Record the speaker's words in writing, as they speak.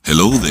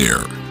Hello there.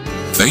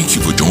 Thank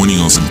you for joining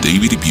us on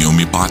David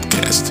Ibiyeomie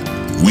podcast.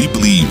 We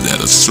believe that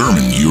a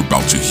sermon you're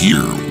about to hear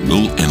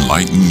will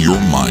enlighten your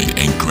mind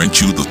and grant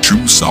you the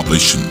true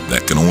salvation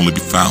that can only be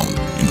found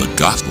in the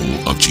gospel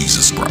of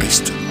Jesus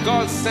Christ.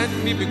 God sent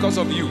me because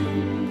of you,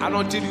 and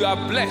until you are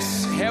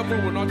blessed,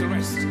 heaven will not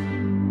rest.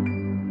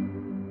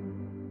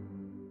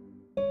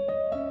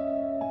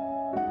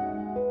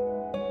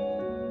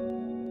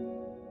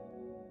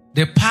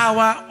 The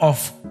power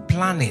of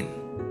planning.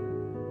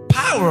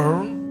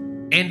 Power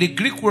in the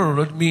Greek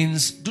word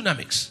means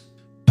dynamics.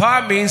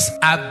 Power means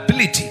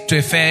ability to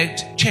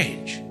effect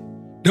change.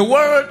 The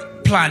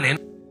word planning,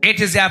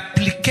 it is the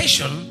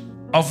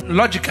application of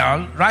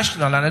logical,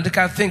 rational,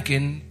 analytical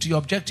thinking to your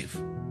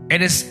objective.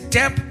 It is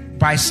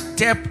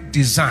step-by-step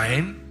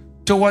design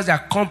towards the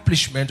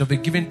accomplishment of a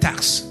given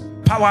task.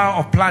 Power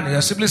of planning,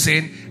 you're simply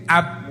saying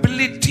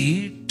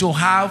ability to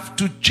have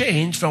to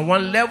change from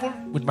one level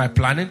with my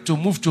planning to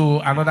move to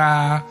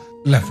another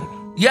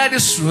level. Hear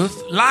this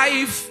truth,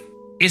 life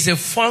is a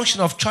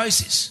function of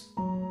choices.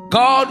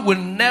 God will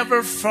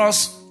never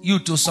force you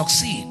to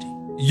succeed.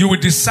 You will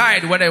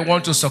decide whether you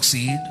want to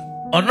succeed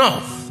or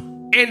not.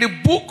 In the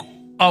book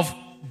of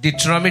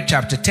Deuteronomy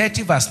chapter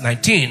 30 verse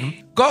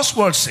 19, God's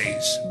word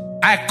says,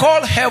 I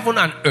call heaven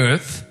and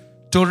earth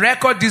to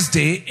record this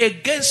day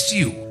against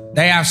you.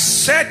 They have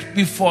set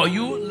before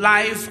you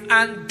life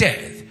and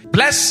death,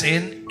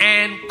 blessing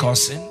and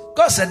cursing.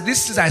 God said,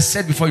 this is I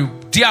said before you.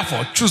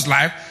 Therefore, choose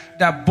life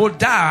that both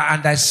thou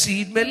and thy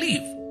seed may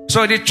live.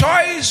 So the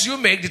choice you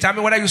make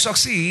determines whether you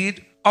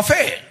succeed or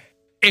fail.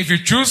 If you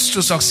choose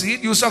to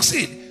succeed, you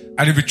succeed.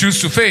 And if you choose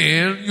to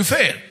fail, you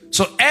fail.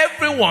 So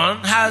everyone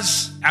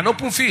has an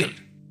open field.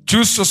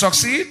 Choose to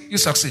succeed, you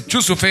succeed.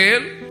 Choose to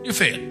fail, you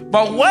fail.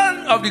 But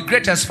one of the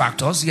greatest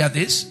factors, hear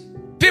this,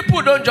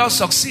 people don't just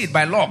succeed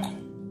by luck.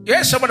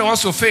 If somebody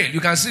wants to fail, you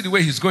can see the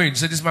way he's going. You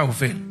say, this man will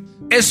fail.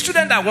 A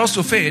student that wants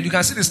to fail, you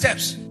can see the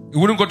steps. He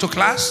wouldn't go to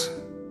class.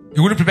 He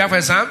wouldn't prepare for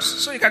exams.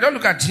 So you can just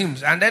look at him.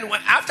 And then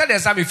after the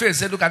exam, he fails.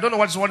 Say, look, I don't know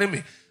what's worrying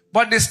me.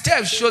 But the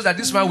steps shows that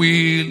this man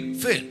will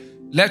fail.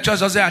 Lectures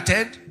doesn't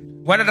attend.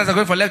 When others are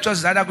going for lectures,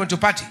 he's either going to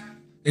party.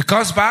 He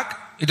comes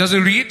back. He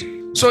doesn't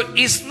read. So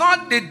it's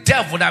not the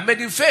devil that made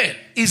him fail.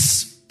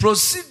 It's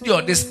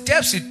procedure, the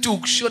steps he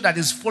took show that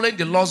he's following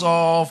the laws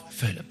of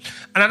failure.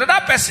 And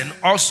another person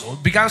also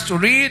begins to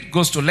read,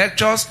 goes to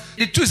lectures.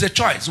 The two is a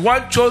choice.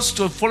 One chose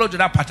to follow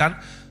that pattern.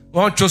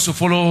 One chose to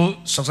follow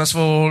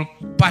successful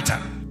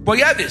pattern. But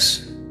hear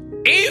this.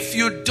 If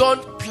you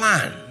don't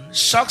plan,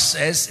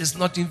 success is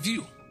not in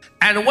view.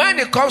 And when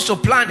it comes to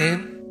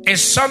planning,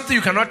 it's something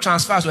you cannot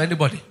transfer to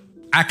anybody.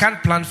 I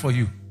can't plan for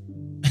you.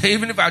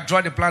 Even if I draw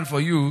the plan for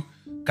you,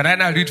 can I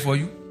not read for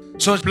you?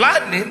 So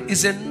planning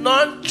is a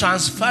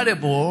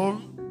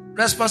non-transferable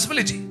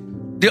responsibility.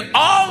 The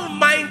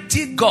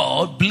Almighty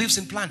God believes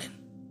in planning.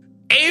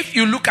 If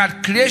you look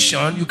at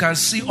creation, you can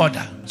see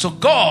order. So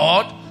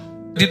God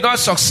did not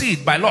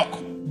succeed by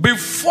luck.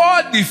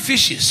 Before the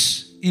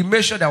fishes, he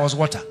made sure there was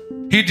water.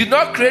 He did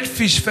not create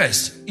fish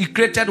first. He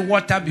created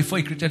water before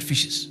he created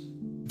fishes.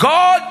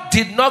 God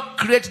did not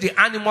create the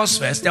animals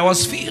first. There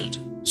was field.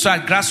 So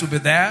that grass would be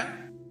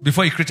there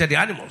before he created the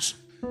animals.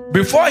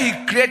 Before he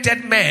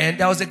created man,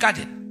 there was a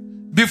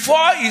garden.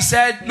 Before he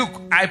said,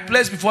 look, I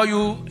place before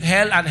you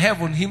hell and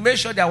heaven, he made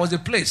sure there was a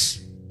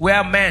place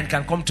where man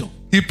can come to.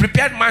 He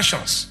prepared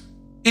mansions.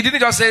 He didn't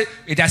just say,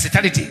 it has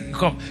eternity.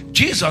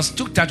 Jesus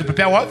took time to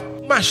prepare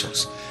what?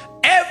 Mansions.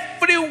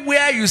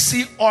 Everywhere you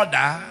see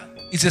order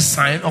is a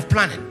sign of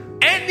planning.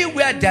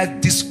 Anywhere there's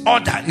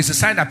disorder is a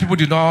sign that people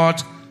did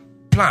not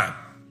plan.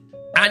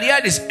 And here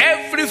it is,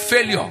 every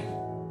failure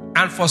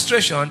and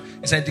frustration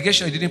is an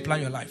indication you didn't plan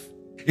your life.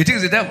 It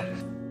is the devil.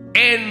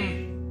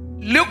 In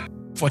Luke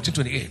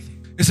 14:28,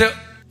 he said,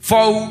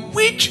 for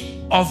which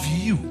of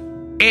you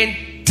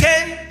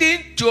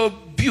intending to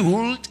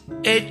build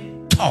a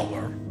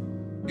tower?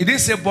 He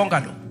didn't say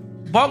bungalow.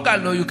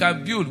 Bungalow you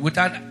can build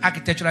without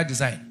architectural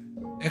design.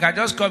 You can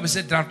just come and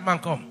say,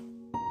 draftman, come.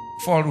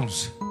 4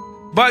 rooms.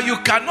 But you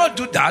cannot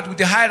do that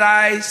with a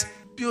high-rise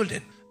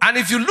building. And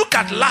if you look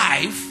at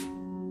life,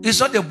 it's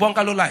not a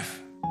bungalow life.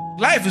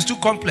 Life is too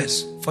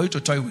complex for you to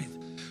toy with.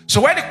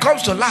 So when it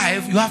comes to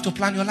life, you have to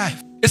plan your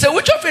life. He said,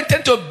 which of you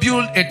intend to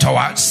build a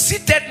tower,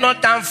 seated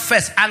not down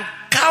first and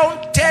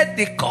counted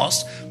the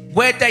cost,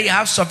 whether you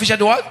have sufficient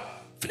what?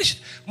 Finish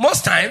it.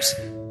 Most times,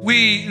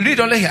 we read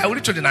only here, we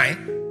read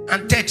 29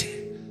 and 30.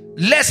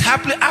 Less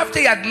happily, after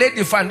he had laid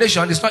the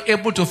foundation, he's not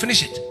able to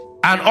finish it.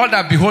 And all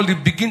that behold, he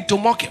begin to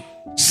mock him,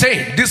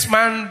 saying, this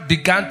man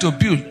began to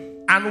build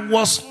and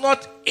was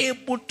not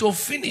able to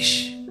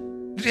finish.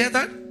 Did you hear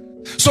that?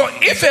 So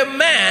if a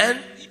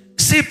man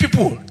see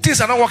people,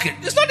 things are not working,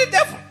 it's not the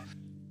devil.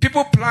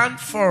 People plan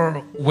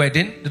for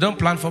wedding, they don't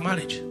plan for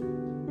marriage.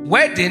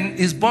 Wedding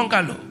is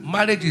bungalow,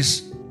 marriage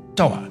is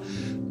tower.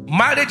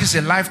 Marriage is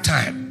a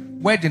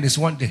lifetime, wedding is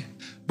one day.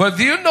 But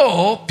do you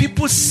know,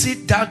 people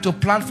sit down to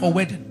plan for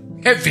wedding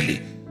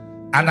heavily.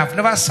 And I've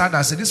never sat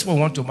and said, this one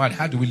want to marry,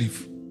 how do we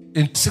live?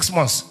 In 6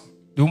 months,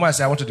 the woman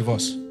said, I want to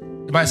divorce.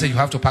 The man said, you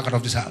have to pack out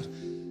of this house.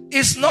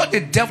 It's not the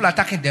devil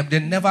attacking them. They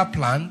never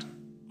planned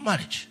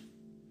marriage.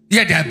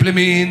 Yeah, they are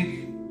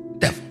blaming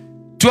devil.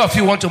 Two of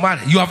you want to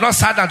marry. You have not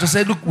sat down to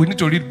say, look, we need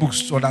to read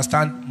books to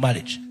understand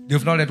marriage.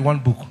 They've not read one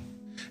book.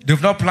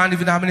 They've not planned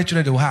even how many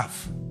children they will have.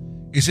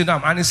 You see, now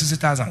I'm earning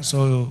 60,000,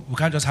 so we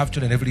can't just have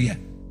children every year.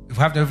 If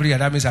we have them every year,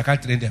 that means I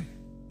can't train them.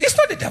 It's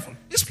not the devil.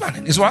 It's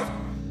planning. It's what?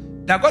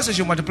 That God says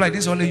you multiply. This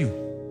is only you.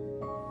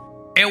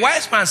 A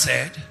wise man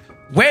said,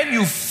 when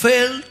you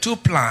fail to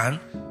plan,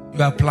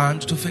 you are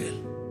planned to fail.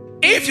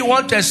 If you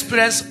want to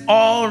experience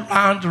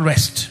all-round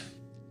rest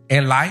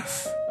in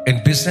life,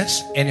 in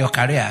business, in your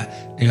career,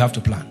 then you have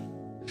to plan.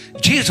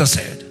 Jesus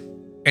said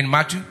in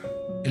Matthew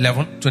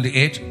 11,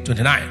 28,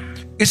 29,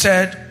 He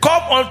said,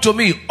 come unto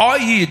me, all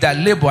ye that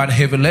labor and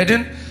heavy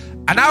laden,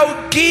 and I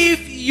will give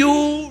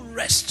you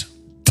rest.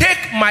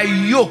 Take my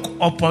yoke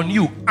upon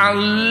you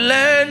and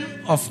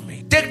learn of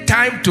me. Take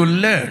time to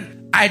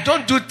learn. I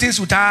don't do things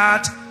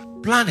without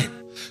planning.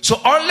 So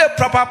only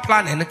proper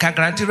planning can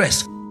guarantee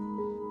rest.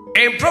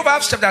 In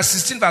Proverbs chapter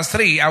 16 verse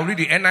 3, I'll read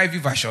the NIV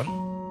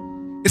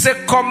version. It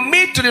said,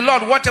 commit to the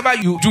Lord whatever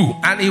you do,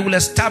 and He will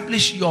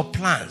establish your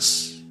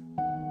plans.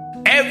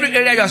 Every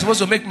area you are supposed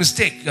to make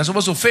mistake, you are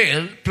supposed to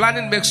fail,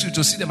 planning makes you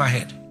to see them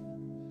ahead.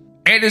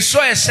 And it's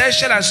so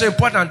essential and so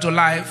important to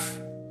life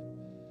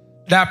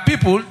that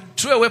people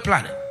throw away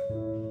planning.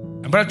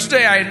 But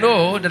today I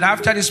know that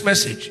after this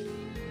message,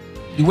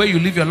 the way you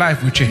live your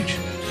life will change.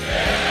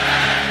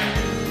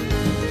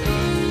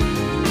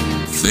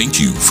 Thank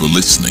you for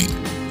listening.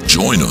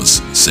 Join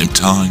us, same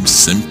time,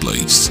 same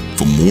place,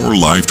 for more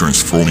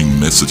life-transforming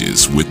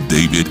messages with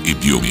David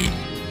Ibiyeomie.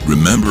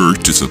 Remember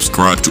to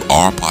subscribe to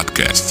our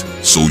podcast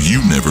so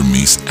you never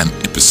miss an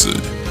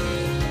episode.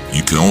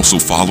 You can also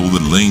follow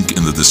the link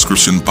in the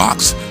description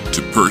box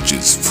to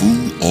purchase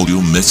full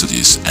audio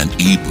messages and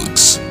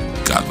ebooks.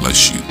 God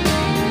bless you.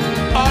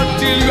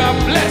 Until you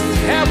are blessed,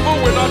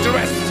 heaven will not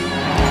rest.